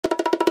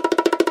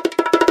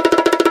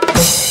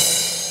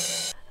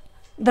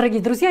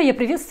Дорогие друзья, я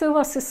приветствую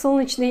вас из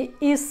солнечной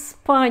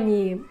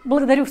Испании.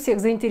 Благодарю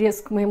всех за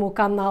интерес к моему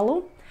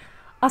каналу.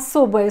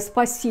 Особое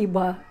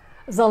спасибо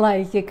за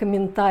лайки и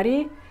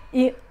комментарии.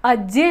 И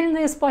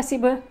отдельное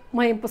спасибо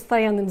моим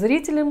постоянным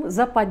зрителям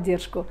за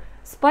поддержку.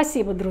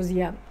 Спасибо,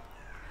 друзья!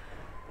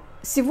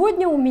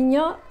 Сегодня у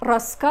меня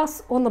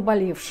рассказ о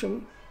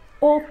наболевшем,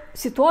 о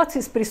ситуации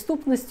с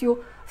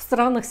преступностью в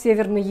странах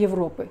Северной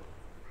Европы.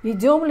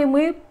 Идем ли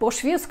мы по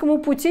шведскому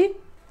пути?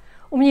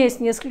 У меня есть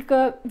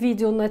несколько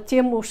видео на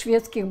тему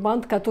шведских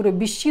банд, которые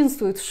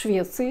бесчинствуют в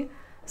Швеции,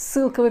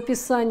 ссылка в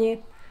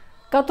описании,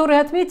 которые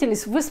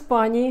отметились в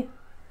Испании,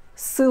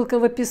 ссылка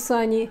в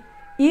описании,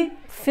 и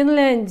в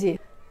Финляндии.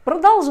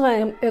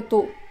 Продолжаем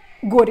эту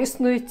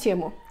горестную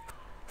тему.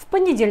 В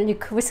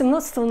понедельник,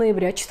 18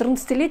 ноября,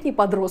 14-летний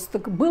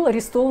подросток был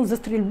арестован за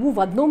стрельбу в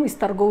одном из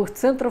торговых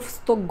центров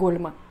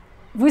Стокгольма.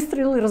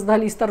 Выстрелы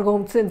раздались в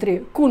торговом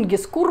центре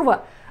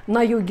Кунгескурва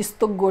на юге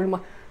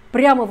Стокгольма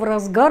прямо в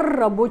разгар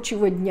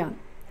рабочего дня.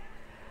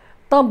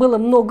 Там было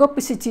много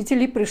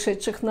посетителей,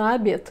 пришедших на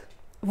обед.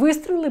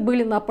 Выстрелы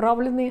были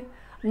направлены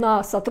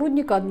на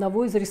сотрудника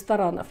одного из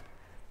ресторанов.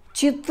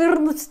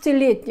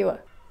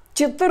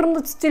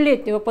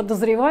 14-летнего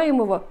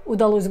подозреваемого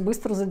удалось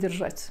быстро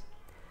задержать.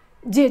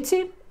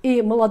 Дети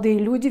и молодые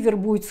люди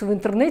вербуются в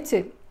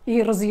интернете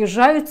и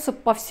разъезжаются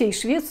по всей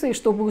Швеции,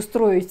 чтобы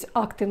устроить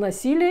акты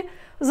насилия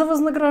за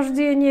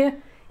вознаграждение.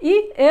 И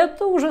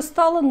это уже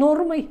стало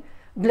нормой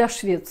для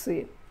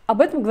Швеции.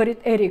 Об этом говорит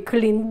Эрик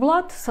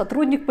Линдблад,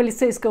 сотрудник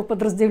полицейского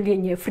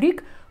подразделения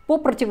ФРИК по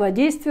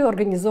противодействию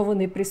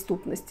организованной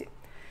преступности.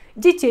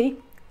 Детей,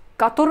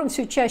 которым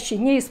все чаще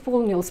не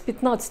исполнилось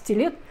 15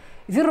 лет,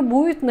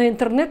 вербуют на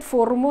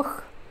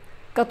интернет-форумах,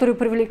 которые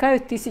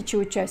привлекают тысячи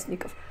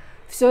участников.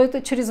 Все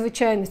это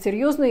чрезвычайно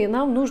серьезно, и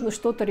нам нужно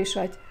что-то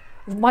решать.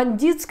 В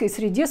бандитской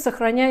среде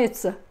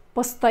сохраняется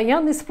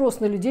постоянный спрос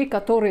на людей,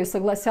 которые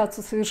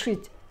согласятся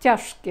совершить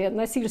тяжкие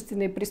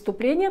насильственные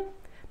преступления,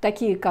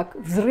 такие как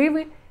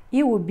взрывы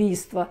и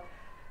убийства,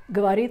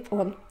 говорит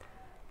он.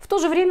 В то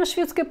же время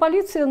шведская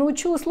полиция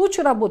научилась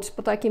лучше работать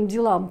по таким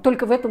делам.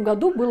 Только в этом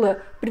году было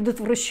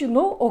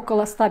предотвращено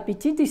около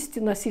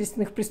 150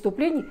 насильственных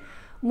преступлений,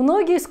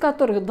 многие из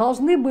которых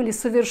должны были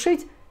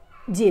совершить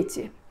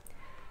дети.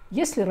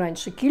 Если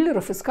раньше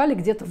киллеров искали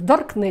где-то в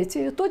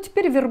даркнете, то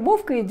теперь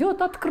вербовка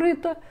идет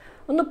открыто.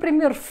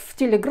 Например, в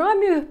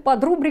Телеграме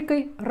под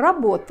рубрикой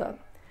 «Работа».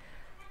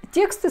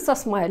 Тексты со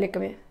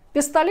смайликами.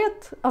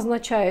 Пистолет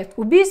означает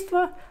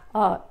убийство,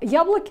 а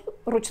яблоки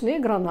 – ручные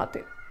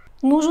гранаты.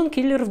 Нужен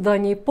киллер в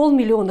Дании 500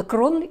 000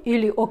 крон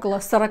или около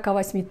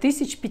 48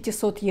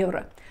 500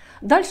 евро.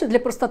 Дальше для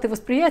простоты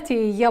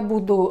восприятия я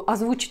буду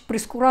озвучить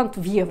прейскурант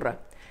в евро.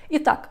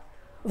 Итак,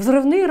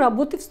 взрывные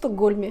работы в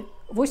Стокгольме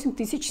 –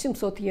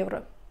 8700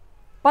 евро.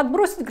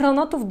 Подбросить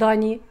гранату в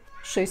Дании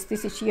 –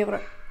 6000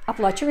 евро.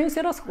 Оплачиваем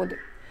все расходы.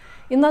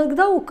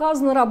 Иногда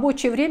указано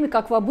рабочее время,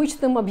 как в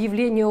обычном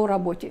объявлении о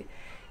работе.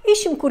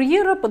 Ищем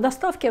курьера по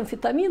доставке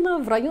амфетамина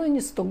в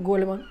районе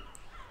Стокгольма.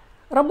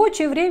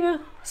 Рабочее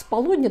время с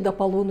полудня до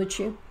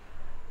полуночи.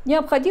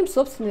 Необходим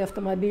собственный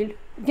автомобиль.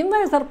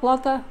 Дневная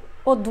зарплата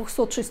от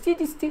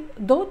 260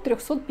 до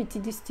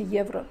 350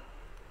 евро.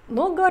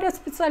 Но, говорят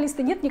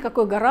специалисты, нет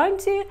никакой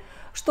гарантии,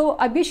 что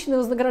обещанное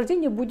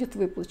вознаграждение будет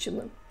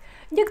выплачено.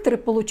 Некоторые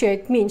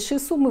получают меньшие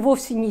суммы,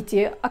 вовсе не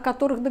те, о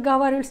которых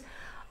договаривались,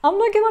 а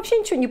многие вообще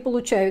ничего не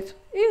получают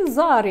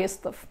из-за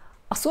арестов.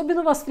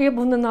 Особенно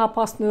востребованы на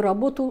опасную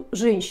работу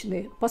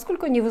женщины,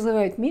 поскольку они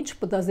вызывают меньше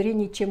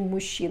подозрений, чем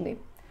мужчины.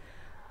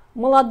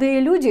 Молодые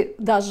люди,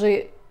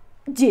 даже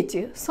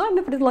дети,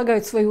 сами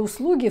предлагают свои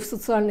услуги в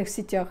социальных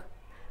сетях.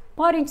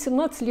 Парень,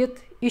 17 лет,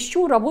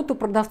 ищу работу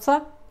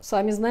продавца,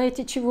 сами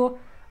знаете чего,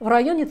 в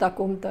районе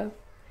таком-то.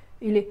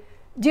 Или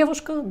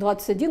девушка,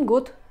 21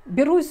 год,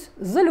 берусь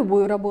за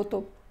любую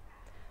работу.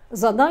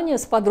 Задания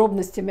с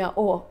подробностями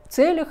о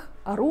целях,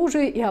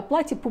 оружии и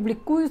оплате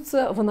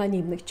публикуются в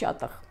анонимных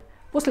чатах.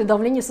 После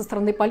давления со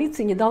стороны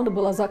полиции недавно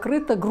была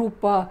закрыта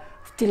группа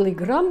в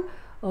Telegram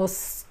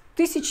с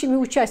тысячами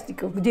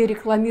участников, где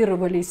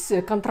рекламировались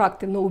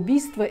контракты на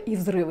убийства и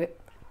взрывы.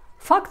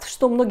 Факт,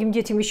 что многим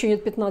детям еще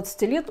нет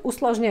 15 лет,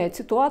 усложняет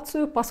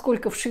ситуацию,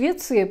 поскольку в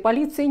Швеции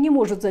полиция не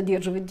может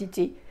задерживать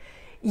детей.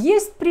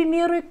 Есть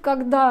примеры,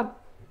 когда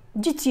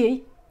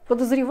детей,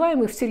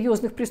 подозреваемых в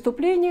серьезных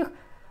преступлениях,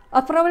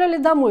 отправляли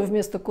домой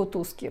вместо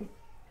кутузки.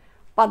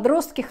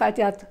 Подростки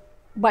хотят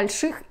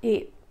больших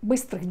и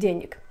быстрых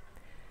денег.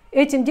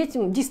 Этим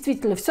детям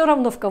действительно все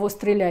равно, в кого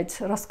стрелять,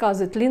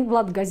 рассказывает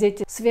Линдблад в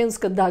газете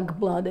 «Svenska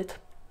Dagbladet».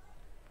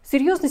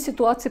 Серьезность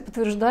ситуации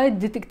подтверждает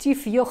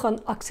детектив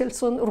Йохан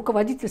Аксельсон,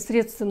 руководитель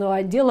следственного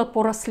отдела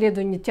по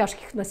расследованию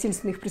тяжких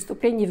насильственных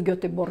преступлений в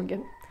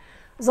Гетеборге.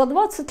 За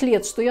 20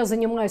 лет, что я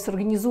занимаюсь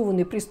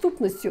организованной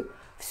преступностью,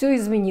 все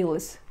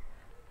изменилось.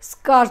 С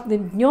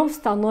каждым днем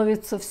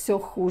становится все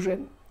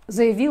хуже,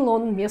 заявил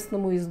он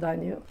местному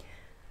изданию.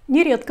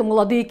 Нередко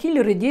молодые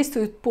киллеры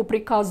действуют по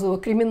приказу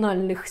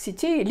криминальных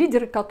сетей,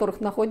 лидеры которых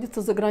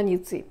находятся за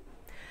границей.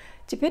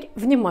 Теперь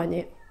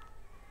внимание!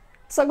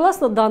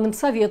 Согласно данным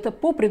Совета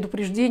по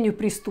предупреждению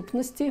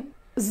преступности,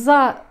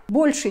 За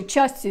большей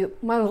частью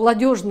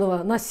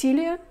молодежного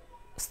насилия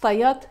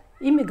стоят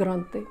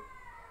иммигранты.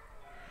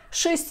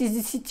 6 из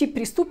 10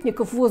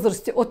 преступников в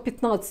возрасте от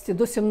 15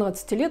 до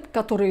 17 лет,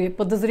 которые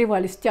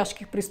подозревались в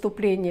тяжких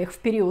преступлениях в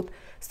период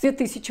с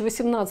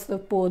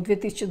 2018 по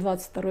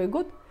 2022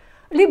 год,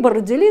 либо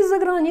родились за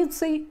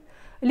границей,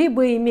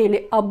 либо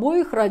имели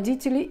обоих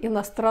родителей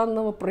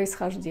иностранного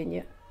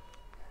происхождения.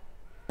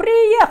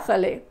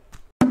 Приехали!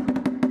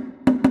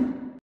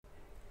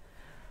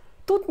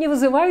 Тут не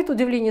вызывает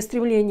удивления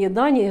стремление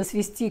Дании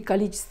свести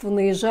количество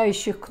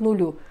наезжающих к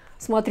нулю.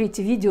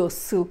 Смотрите видео,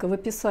 ссылка в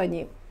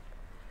описании.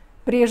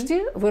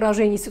 Прежде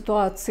выражение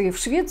ситуации в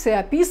Швеции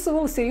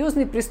описывало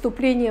серьезные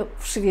преступления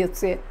в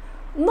Швеции,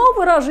 но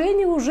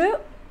выражение уже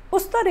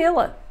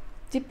устарело.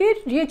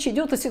 Теперь речь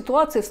идет о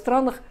ситуации в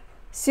странах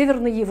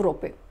Северной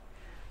Европы.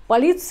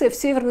 Полиция в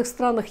северных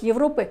странах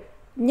Европы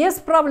не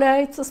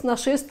справляется с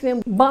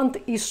нашествием банд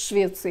из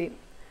Швеции.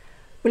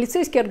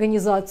 Полицейские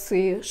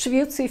организации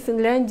Швеции,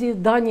 Финляндии,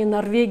 Дании,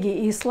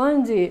 Норвегии и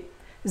Исландии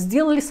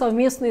сделали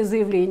совместное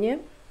заявление,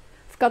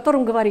 в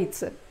котором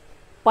говорится: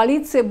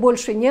 полиция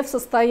больше не в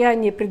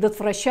состоянии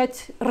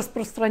предотвращать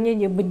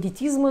распространение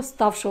бандитизма,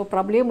 ставшего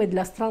проблемой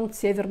для стран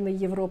Северной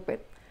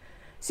Европы.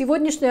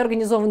 Сегодняшняя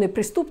организованная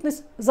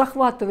преступность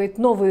захватывает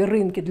новые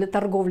рынки для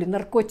торговли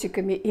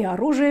наркотиками и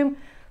оружием,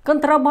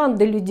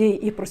 контрабанды людей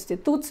и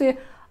проституции,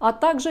 а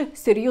также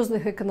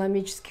серьезных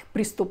экономических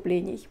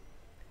преступлений.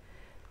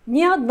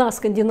 Ни одна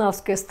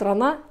скандинавская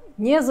страна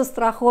не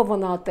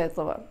застрахована от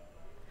этого.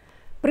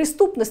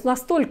 Преступность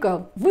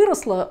настолько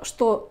выросла,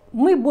 что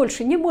мы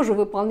больше не можем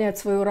выполнять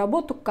свою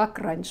работу, как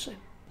раньше.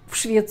 В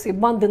Швеции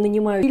банды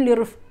нанимают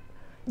киллеров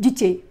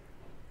детей.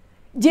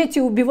 Дети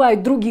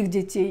убивают других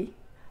детей.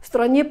 В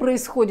стране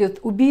происходят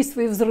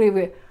убийства и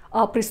взрывы,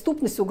 а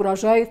преступность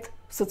угрожает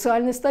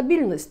социальной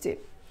стабильности.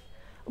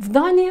 В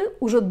Дании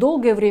уже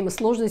долгое время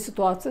сложная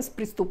ситуация с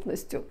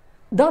преступностью.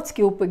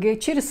 Датские ОПГ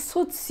через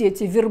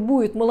соцсети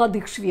вербуют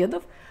молодых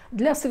шведов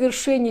для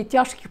совершения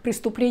тяжких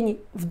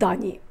преступлений в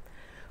Дании.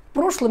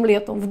 Прошлым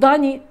летом в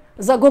Дании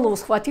за голову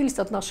схватились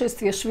от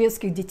нашествия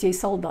шведских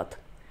детей-солдат.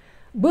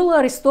 Было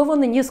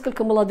арестовано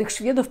несколько молодых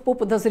шведов по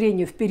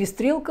подозрению в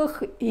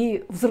перестрелках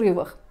и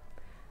взрывах.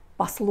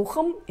 По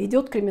слухам,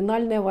 идет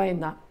криминальная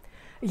война.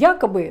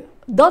 Якобы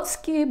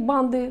датские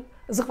банды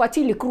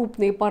захватили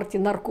крупные партии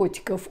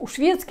наркотиков у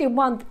шведских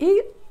банд,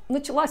 и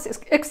началась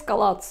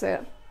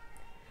эскалация.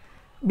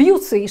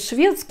 Бьются и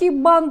шведские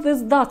банды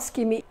с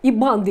датскими, и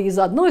банды из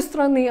одной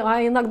страны,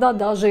 а иногда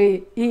даже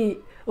и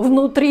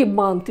внутри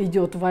банд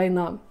идет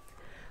война.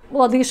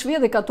 Молодые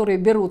шведы, которые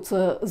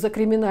берутся за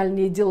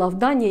криминальные дела в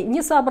Дании,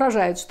 не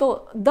соображают,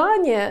 что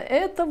Дания –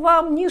 это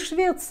вам не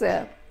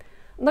Швеция.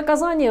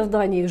 Наказание в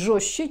Дании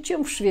жестче,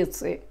 чем в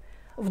Швеции.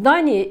 В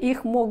Дании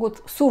их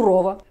могут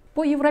сурово,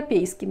 по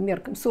европейским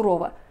меркам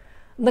сурово,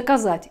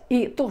 наказать.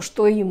 И то,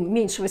 что им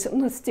меньше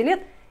 18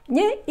 лет,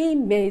 не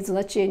имеет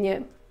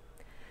значения.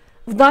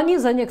 В Дании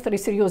за некоторые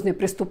серьезные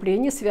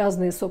преступления,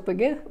 связанные с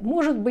ОПГ,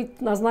 может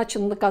быть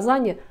назначено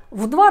наказание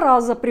в 2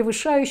 раза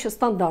превышающее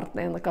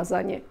стандартное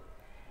наказание.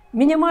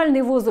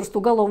 Минимальный возраст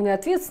уголовной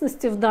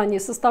ответственности в Дании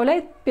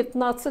составляет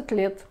 15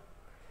 лет.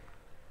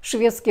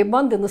 Шведские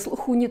банды на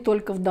слуху не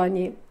только в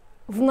Дании.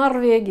 В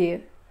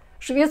Норвегии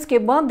шведские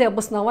банды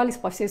обосновались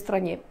по всей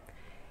стране.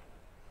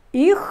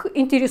 Их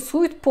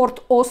интересует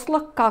порт Осло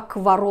как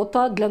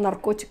ворота для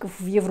наркотиков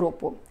в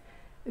Европу.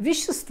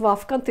 Вещества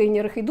в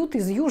контейнерах идут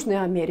из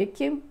Южной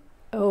Америки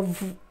в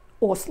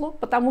Осло,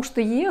 потому что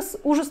ЕС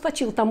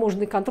ужесточил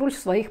таможенный контроль в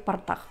своих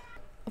портах.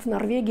 В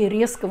Норвегии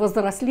резко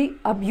возросли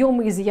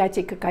объемы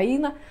изъятия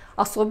кокаина,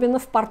 особенно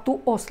в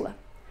порту Осло.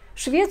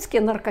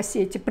 Шведские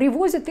наркосети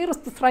привозят и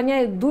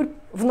распространяют дурь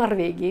в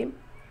Норвегии.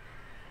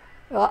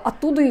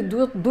 Оттуда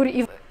идет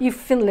дурь и в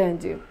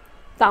Финляндию.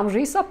 Там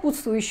же и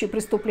сопутствующие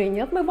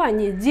преступления: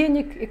 отмывание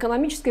денег,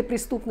 экономическая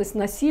преступность,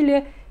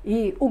 насилие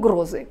и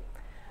угрозы.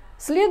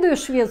 Следуя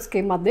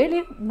шведской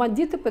модели,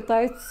 бандиты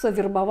пытаются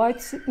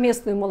вербовать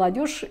местную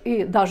молодежь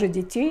и даже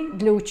детей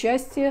для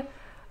участия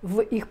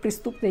в их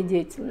преступной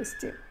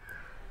деятельности.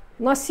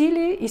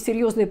 Насилие и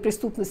серьезная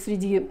преступность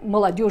среди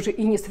молодежи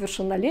и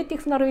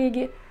несовершеннолетних в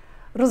Норвегии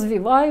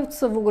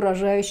развиваются в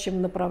угрожающем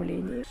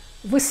направлении.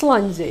 В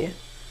Исландии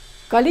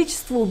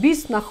количество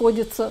убийств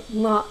находится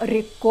на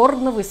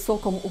рекордно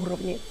высоком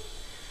уровне.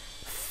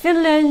 В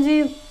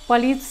Финляндии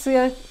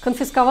полиция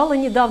конфисковала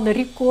недавно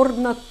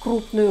рекордно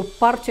крупную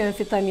партию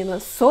амфетамина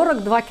 –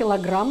 42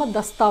 килограмма,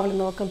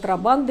 доставленного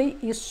контрабандой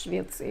из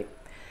Швеции.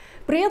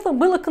 При этом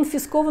было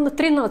конфисковано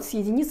 13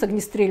 единиц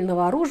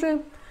огнестрельного оружия,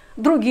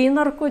 другие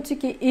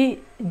наркотики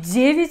и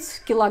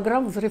 9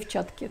 килограмм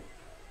взрывчатки.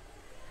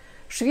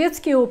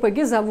 Шведские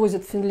ОПГ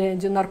завозят в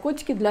Финляндию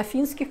наркотики для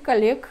финских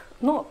коллег,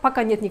 но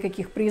пока нет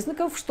никаких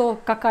признаков, что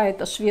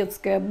какая-то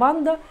шведская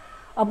банда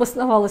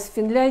обосновалась в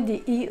Финляндии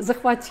и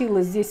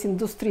захватила здесь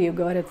индустрию,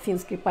 говорят в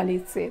финской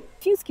полиции.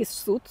 Финский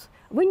суд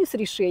вынес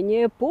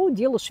решение по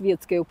делу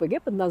шведской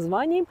ОПГ под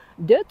названием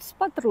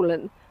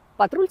 «Dödspatrullen» –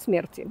 «Патруль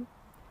смерти».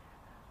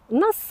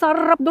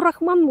 Насар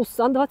Абдурахман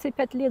Мусан,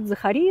 25 лет,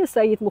 Захария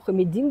Саид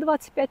Мухаммедин,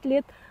 25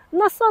 лет,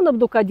 Насан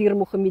Абдукадир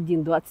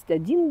Мухаммедин,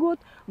 21 год,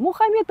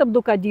 Мухаммед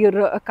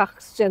Абдукадир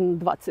Кахсен,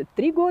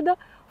 23 года,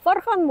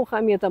 Фархан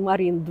Мухаммед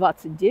Амарин,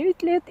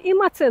 29 лет и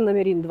Мацен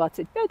Амирин,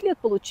 25 лет,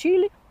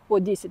 получили по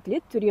 10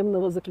 лет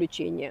тюремного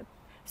заключения.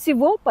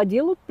 Всего по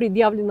делу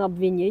предъявлено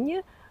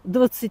обвинение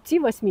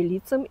 28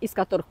 лицам, из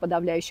которых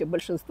подавляющее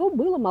большинство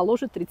было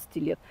моложе 30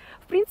 лет.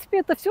 В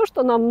принципе, это все,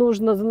 что нам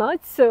нужно знать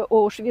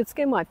о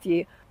шведской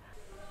мафии.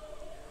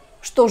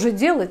 Что же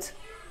делать?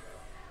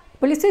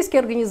 Полицейские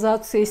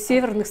организации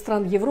северных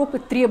стран Европы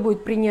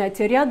требуют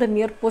принятия ряда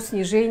мер по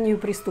снижению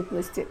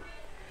преступности.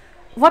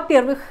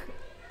 Во-первых,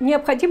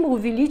 необходимо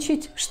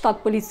увеличить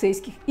штат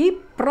полицейских и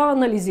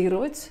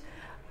проанализировать,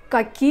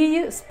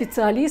 какие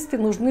специалисты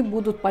нужны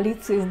будут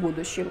полиции в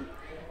будущем.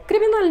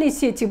 Криминальные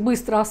сети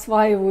быстро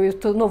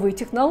осваивают новые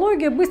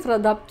технологии, быстро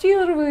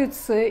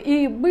адаптируются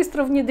и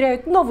быстро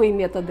внедряют новые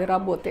методы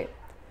работы.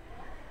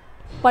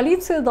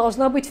 Полиция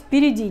должна быть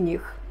впереди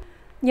них.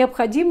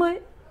 Необходимо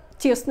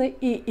тесное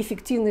и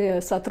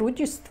эффективное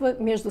сотрудничество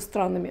между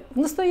странами. В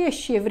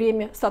настоящее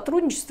время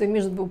сотрудничество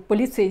между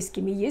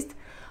полицейскими есть,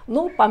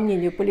 но, по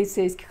мнению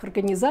полицейских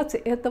организаций,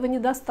 этого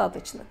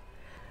недостаточно.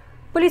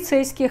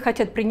 Полицейские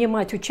хотят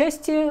принимать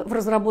участие в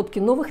разработке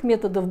новых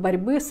методов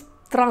борьбы с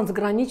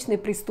трансграничной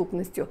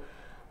преступностью.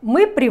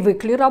 Мы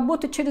привыкли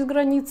работать через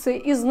границы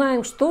и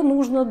знаем, что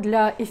нужно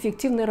для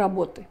эффективной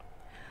работы.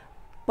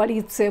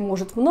 Полиция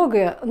может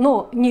многое,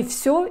 но не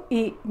все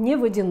и не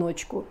в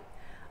одиночку.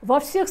 Во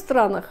всех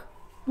странах,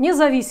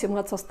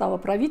 независимо от состава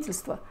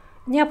правительства,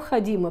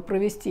 необходимо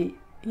провести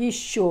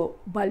еще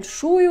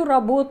большую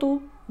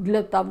работу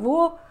для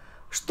того,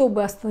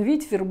 чтобы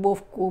остановить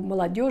вербовку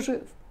молодежи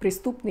в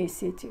преступные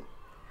сети.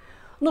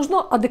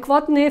 Нужно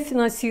адекватное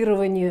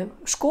финансирование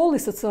школ и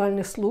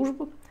социальных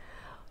служб,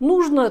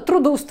 нужно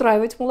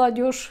трудоустраивать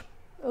молодежь,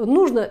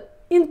 нужно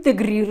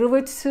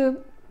интегрировать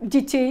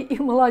детей и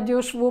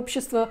молодежь в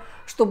общество,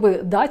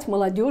 чтобы дать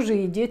молодежи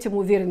и детям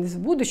уверенность в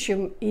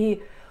будущем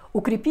и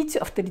укрепить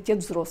авторитет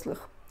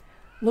взрослых.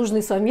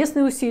 Нужны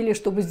совместные усилия,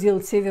 чтобы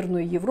сделать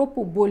Северную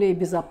Европу более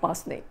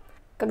безопасной.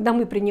 Когда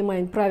мы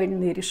принимаем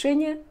правильные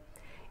решения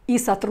и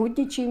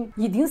сотрудничаем,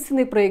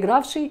 единственный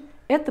проигравший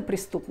 – это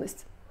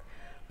преступность.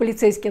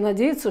 Полицейские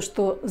надеются,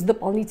 что с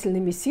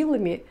дополнительными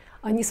силами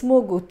они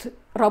смогут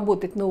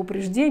работать на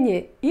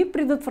упреждение и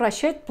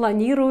предотвращать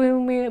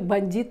планируемые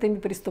бандитами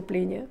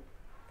преступления.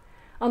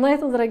 А на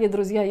этом, дорогие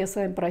друзья, я с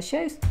вами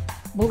прощаюсь.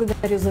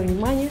 Благодарю за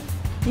внимание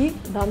и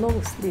до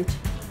новых встреч.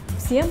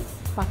 Всем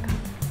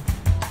пока!